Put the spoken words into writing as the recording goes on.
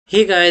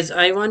Hey guys,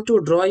 I want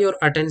to draw your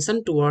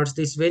attention towards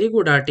this very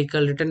good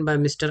article written by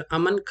Mr.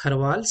 Aman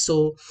Kharwal.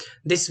 So,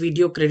 this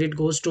video credit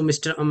goes to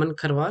Mr. Aman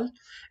Kharwal,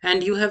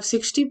 and you have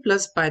 60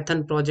 plus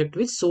Python project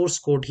with source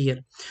code here.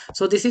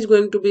 So, this is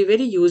going to be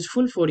very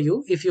useful for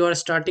you if you are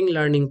starting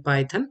learning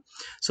Python.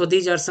 So,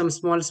 these are some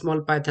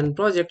small Python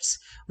projects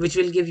which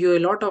will give you a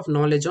lot of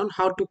knowledge on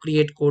how to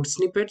create code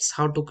snippets,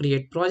 how to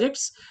create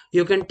projects.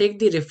 You can take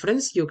the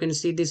reference, you can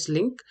see this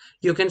link,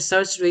 you can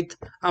search with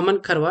Aman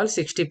Kharwal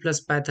 60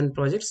 plus Python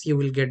projects. You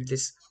will get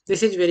this.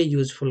 This is very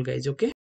useful, guys. Okay.